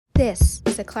This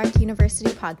is a Clark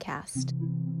University podcast.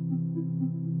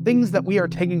 Things that we are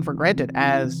taking for granted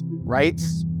as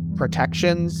rights,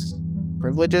 protections,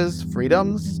 privileges,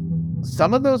 freedoms,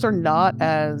 some of those are not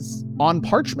as on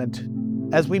parchment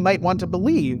as we might want to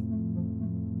believe.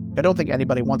 I don't think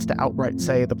anybody wants to outright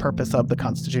say the purpose of the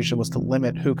Constitution was to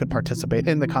limit who could participate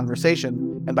in the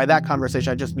conversation. And by that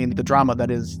conversation, I just mean the drama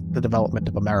that is the development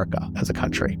of America as a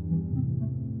country.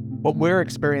 What we're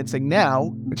experiencing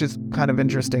now, which is kind of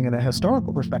interesting in a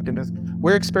historical perspective, is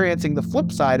we're experiencing the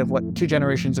flip side of what 2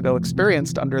 generations ago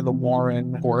experienced under the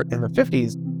Warren Court in the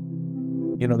 50s.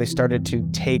 You know, they started to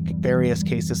take various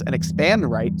cases and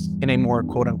expand rights in a more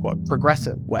quote-unquote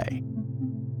progressive way.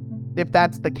 If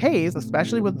that's the case,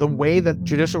 especially with the way that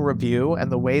judicial review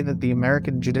and the way that the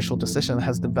American judicial decision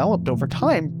has developed over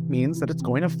time, means that it's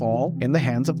going to fall in the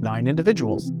hands of 9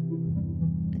 individuals.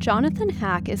 Jonathan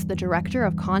Hack is the Director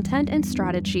of Content and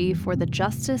Strategy for the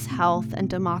Justice, Health, and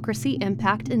Democracy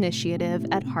Impact Initiative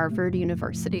at Harvard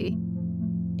University.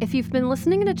 If you've been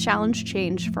listening to Challenge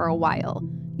Change for a while,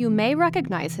 you may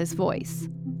recognize his voice.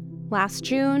 Last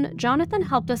June, Jonathan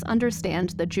helped us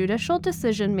understand the judicial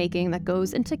decision-making that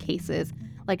goes into cases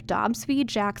like Dobbs v.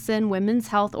 Jackson Women's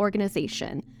Health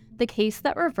Organization, the case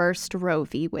that reversed Roe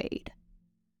v. Wade.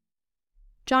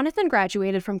 Jonathan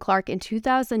graduated from Clark in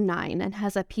 2009 and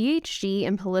has a PhD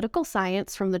in political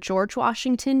science from the George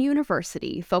Washington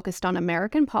University focused on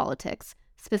American politics,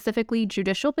 specifically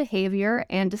judicial behavior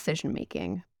and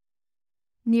decision-making.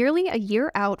 Nearly a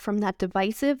year out from that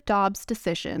divisive Dobbs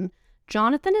decision,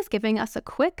 Jonathan is giving us a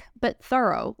quick but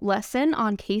thorough lesson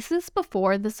on cases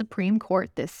before the Supreme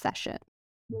Court this session.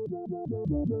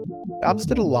 Dobbs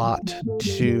did a lot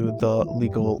to the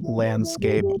legal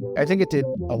landscape. I think it did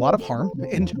a lot of harm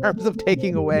in terms of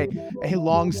taking away a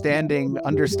long-standing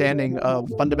understanding of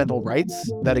fundamental rights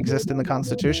that exist in the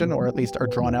Constitution, or at least are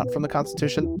drawn out from the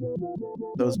Constitution.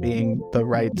 Those being the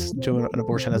rights to an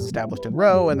abortion as established in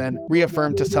Roe, and then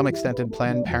reaffirmed to some extent in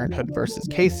Planned Parenthood versus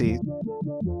Casey.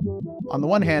 On the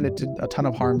one hand, it did a ton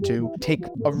of harm to take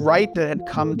a right that had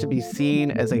come to be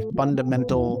seen as a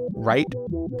fundamental right,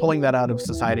 pulling that out of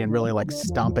society and really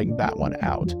stomping that one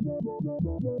out.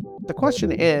 The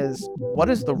question is, what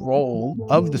is the role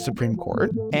of the Supreme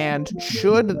Court, and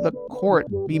should the court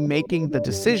be making the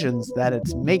decisions that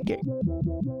it's making?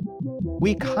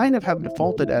 We kind of have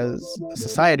defaulted as a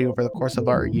society over the course of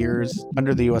our years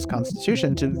under the U.S.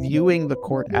 Constitution to viewing the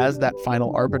court as that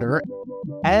final arbiter.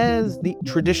 As the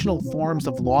traditional forms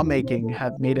of lawmaking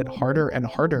have made it harder and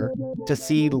harder to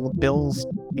see bills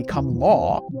become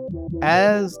law,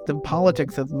 as the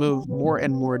politics have moved more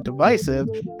and more divisive,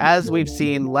 as we've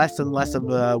seen less and less of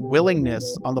a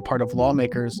willingness on the part of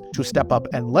lawmakers to step up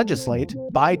and legislate,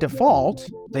 by default,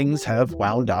 things have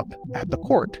wound up at the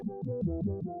court.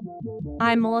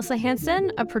 I'm Melissa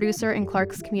Hanson, a producer in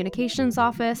Clark's communications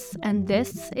office, and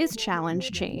this is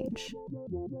Challenge Change.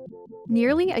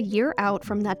 Nearly a year out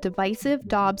from that divisive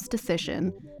Dobbs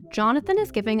decision, Jonathan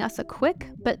is giving us a quick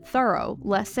but thorough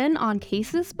lesson on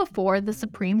cases before the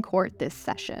Supreme Court this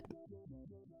session.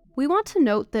 We want to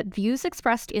note that views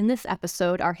expressed in this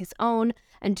episode are his own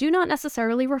and do not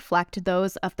necessarily reflect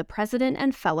those of the president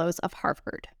and fellows of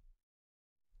Harvard.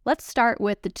 Let's start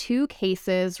with the 2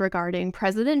 cases regarding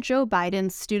President Joe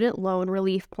Biden's student loan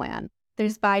relief plan.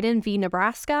 There's Biden v.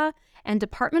 Nebraska and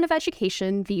Department of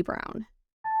Education v. Brown.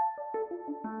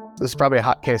 This is probably a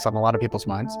hot case on a lot of people's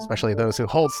minds, especially those who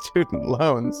hold student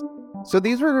loans. So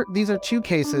these are 2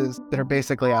 cases that are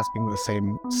basically asking the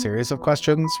same series of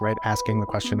questions, right? Asking the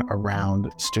question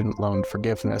around student loan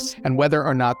forgiveness and whether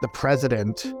or not the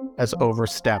president has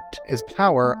overstepped his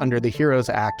power under the HEROES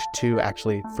Act to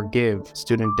actually forgive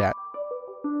student debt.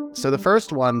 So the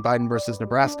first one, Biden versus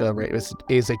Nebraska, right,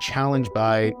 is a challenge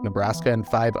by Nebraska and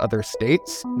 5 other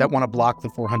states that want to block the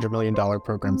 $400 million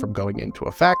program from going into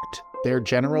effect. Their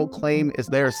general claim is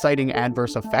they're citing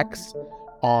adverse effects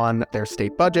on their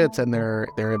state budgets and their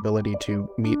ability to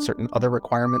meet certain other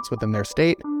requirements within their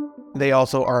state. They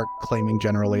also are claiming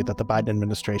generally that the Biden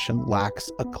administration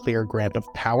lacks a clear grant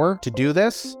of power to do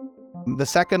this. The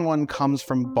second one comes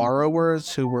from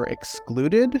borrowers who were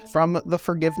excluded from the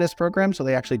forgiveness program, so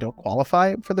they actually don't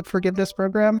qualify for the forgiveness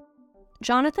program.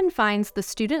 Jonathan finds the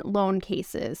student loan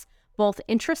cases both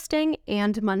interesting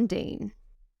and mundane.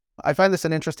 I find this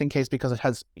an interesting case because it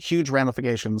has huge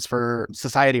ramifications for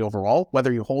society overall,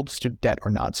 whether you hold student debt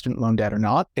or not, student loan debt or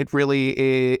not.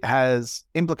 It has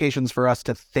implications for us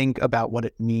to think about what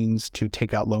it means to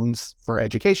take out loans for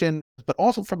education. But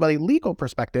also from a legal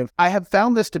perspective, I have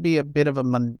found this to be a bit of a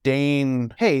mundane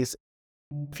case.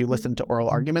 If you listen to oral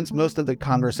arguments, most of the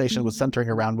conversation was centering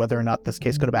around whether or not this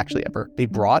case could have actually ever be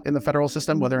brought in the federal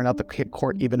system, whether or not the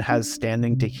court even has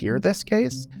standing to hear this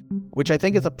case, which I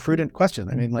think is a prudent question.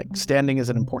 I mean, standing is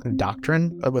an important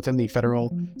doctrine within the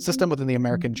federal system, within the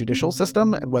American judicial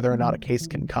system, and whether or not a case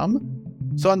can come.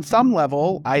 So on some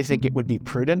level, I think it would be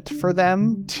prudent for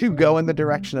them to go in the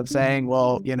direction of saying,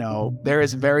 well, there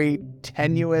is very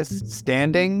tenuous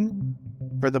standing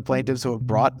for the plaintiffs who have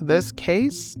brought this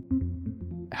case.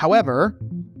 However,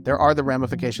 there are the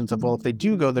ramifications of, well, if they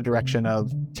do go the direction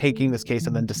of taking this case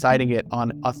and then deciding it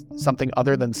on something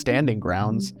other than standing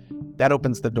grounds, that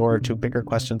opens the door to bigger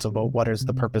questions of, well, what is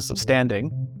the purpose of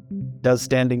standing? Does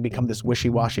standing become this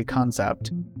wishy-washy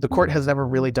concept? The court has never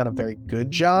really done a very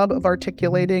good job of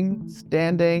articulating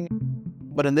standing.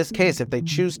 But in this case, if they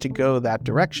choose to go that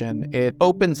direction, it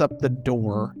opens up the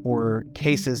door for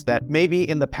cases that maybe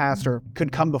in the past or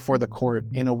could come before the court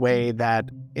in a way that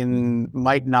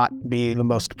might not be the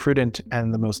most prudent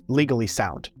and the most legally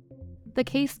sound. The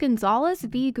case Gonzalez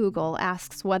v. Google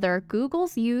asks whether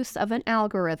Google's use of an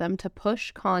algorithm to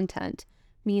push content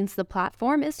means the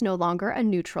platform is no longer a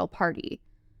neutral party.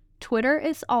 Twitter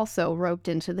is also roped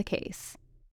into the case.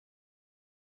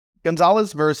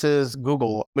 Gonzalez versus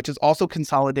Google, which is also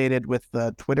consolidated with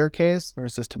the Twitter case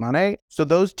versus Tamane. So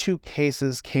those two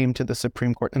cases came to the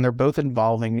Supreme Court, and they're both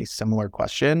involving a similar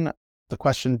question. The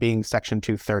question being Section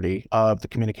 230 of the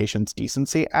Communications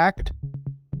Decency Act.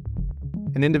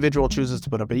 An individual chooses to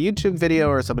put up a YouTube video,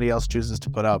 or somebody else chooses to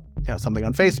put up something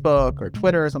on Facebook or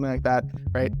Twitter or something like that,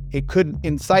 right? It could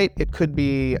incite, it could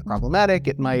be problematic,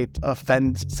 it might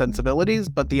offend sensibilities,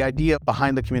 but the idea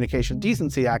behind the Communication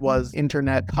Decency Act was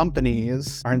internet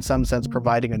companies are in some sense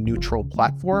providing a neutral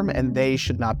platform, and they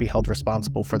should not be held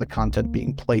responsible for the content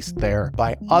being placed there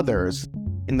by others.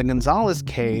 In the Gonzalez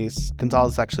case,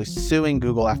 Gonzalez is actually suing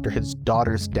Google after his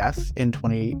daughter's death in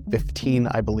 2015,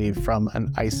 I believe, from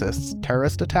an ISIS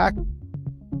terrorist attack.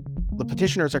 The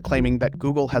petitioners are claiming that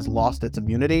Google has lost its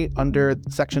immunity under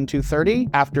Section 230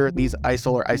 after these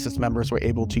ISIL or ISIS members were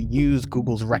able to use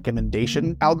Google's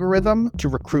recommendation algorithm to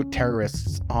recruit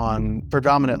terrorists on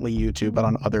predominantly YouTube, but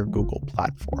on other Google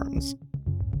platforms.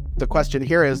 The question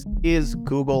here is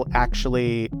Google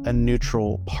actually a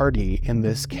neutral party in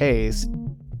this case?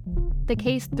 The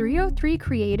case 303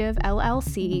 Creative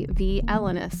LLC v.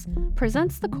 Elenis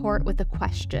presents the court with a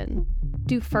question.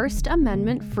 Do First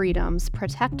Amendment freedoms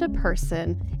protect a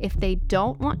person if they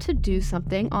don't want to do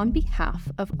something on behalf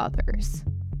of others?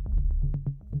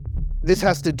 This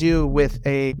has to do with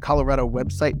a Colorado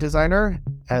website designer.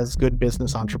 As good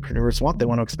business entrepreneurs want, they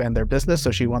want to expand their business,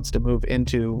 so she wants to move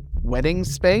into wedding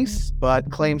space, but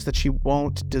claims that she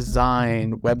won't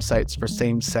design websites for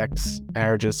same-sex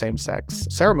marriages, same-sex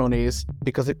ceremonies,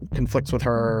 because it conflicts with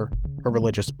her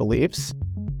religious beliefs.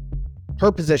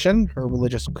 Her position, her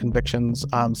religious convictions,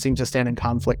 seem to stand in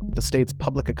conflict with the state's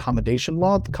public accommodation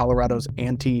law, Colorado's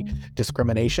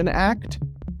Anti-Discrimination Act.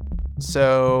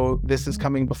 So this is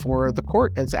coming before the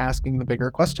court. It's asking the bigger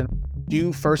question.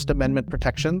 Do First Amendment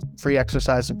protections, free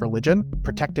exercise of religion,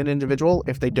 protect an individual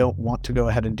if they don't want to go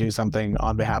ahead and do something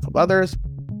on behalf of others?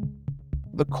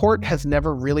 The court has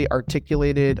never really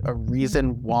articulated a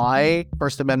reason why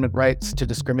First Amendment rights to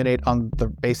discriminate on the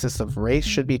basis of race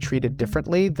should be treated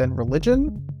differently than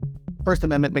religion. First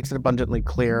Amendment makes it abundantly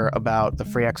clear about the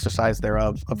free exercise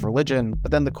thereof of religion.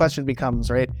 But then the question becomes,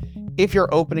 right, if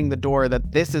you're opening the door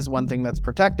that this is one thing that's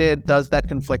protected, does that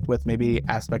conflict with maybe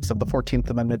aspects of the 14th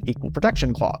Amendment Equal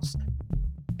Protection Clause?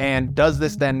 And does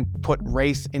this then put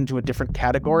race into a different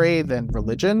category than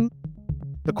religion?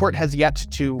 The court has yet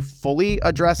to fully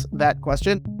address that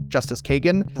question. Justice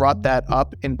Kagan brought that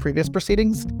up in previous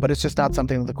proceedings, but it's just not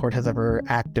something that the court has ever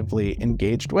actively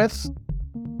engaged with.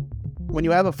 When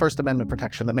you have a First Amendment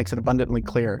protection that makes it abundantly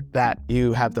clear that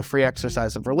you have the free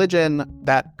exercise of religion,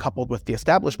 that coupled with the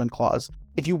Establishment Clause,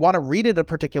 if you want to read it a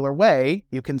particular way,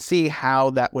 you can see how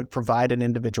that would provide an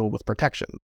individual with protection.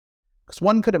 Because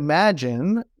one could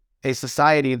imagine a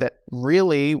society that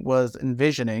really was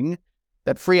envisioning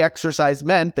that free exercise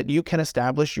meant that you can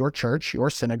establish your church, your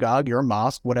synagogue, your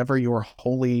mosque, whatever your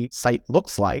holy site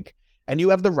looks like, and you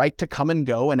have the right to come and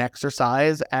go and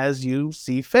exercise as you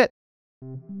see fit.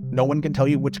 No one can tell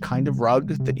you which kind of rug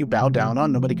that you bow down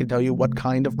on. Nobody can tell you what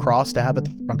kind of cross to have at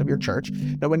the front of your church.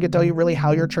 No one can tell you really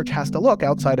how your church has to look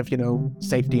outside of,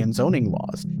 safety and zoning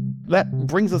laws. That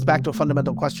brings us back to a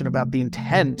fundamental question about the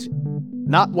intent,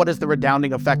 not what is the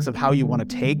redounding effects of how you want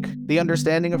to take the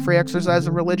understanding of free exercise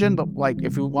of religion, but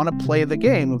if you want to play the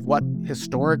game of what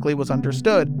historically was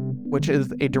understood, which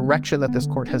is a direction that this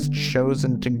court has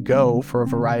chosen to go for a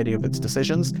variety of its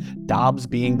decisions, Dobbs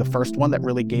being the first one that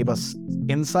really gave us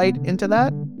insight into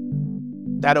that.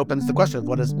 That opens the question of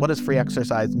what does free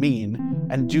exercise mean?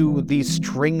 And do these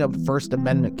string of First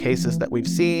Amendment cases that we've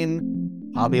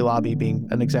seen, Hobby Lobby being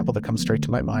an example that comes straight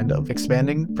to my mind of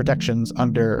expanding protections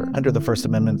under the First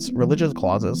Amendment's religious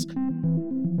clauses,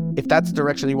 if that's the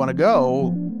direction you want to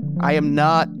go, I am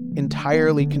not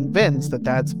entirely convinced that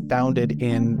that's founded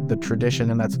in the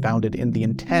tradition and that's founded in the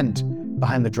intent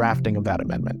behind the drafting of that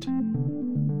amendment.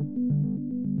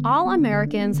 All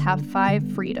Americans have 5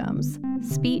 freedoms: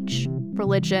 speech,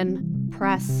 religion,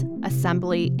 press,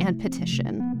 assembly, and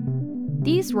petition.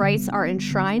 These rights are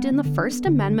enshrined in the First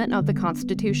Amendment of the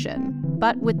Constitution,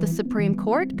 but with the Supreme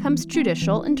Court comes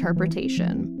judicial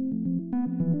interpretation.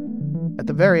 At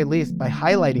the very least, by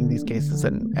highlighting these cases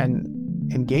and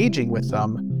engaging with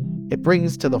them, it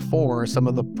brings to the fore some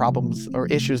of the problems or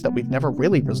issues that we've never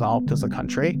really resolved as a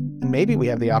country. And maybe we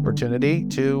have the opportunity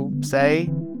to say,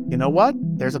 you know what,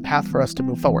 there's a path for us to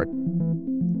move forward.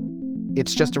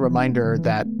 It's just a reminder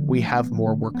that we have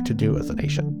more work to do as a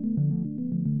nation.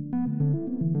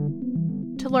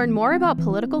 To learn more about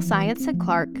political science at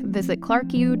Clark, visit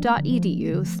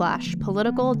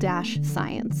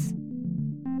clarku.edu/political-science.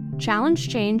 Challenge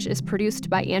Change is produced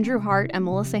by Andrew Hart and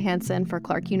Melissa Hansen for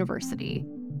Clark University.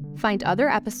 Find other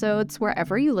episodes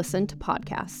wherever you listen to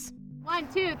podcasts. 1,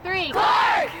 2, 3,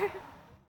 Clark!